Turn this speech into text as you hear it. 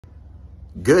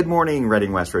Good morning,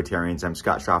 Reading West Rotarians. I'm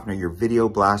Scott Schaffner, your video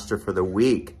blaster for the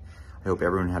week. I hope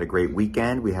everyone had a great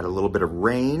weekend. We had a little bit of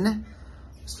rain,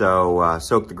 so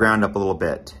soaked the ground up a little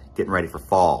bit, getting ready for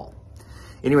fall.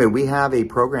 Anyway, we have a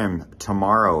program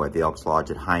tomorrow at the Elks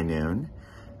Lodge at high noon.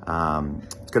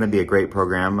 It's going to be a great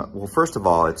program. Well, first of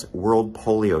all, it's World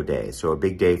Polio Day, so a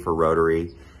big day for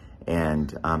Rotary, and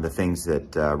the things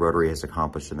that Rotary has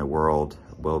accomplished in the world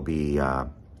will be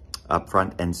up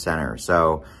front and center.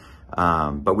 So,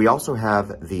 but we also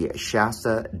have the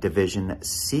Shasta Division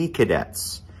Sea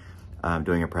Cadets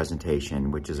doing a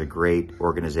presentation, which is a great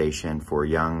organization for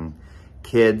young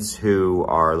kids who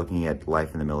are looking at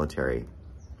life in the military.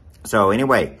 So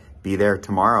anyway, be there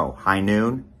tomorrow, high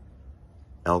noon,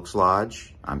 Elks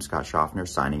Lodge. I'm Scott Schaffner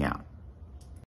signing out.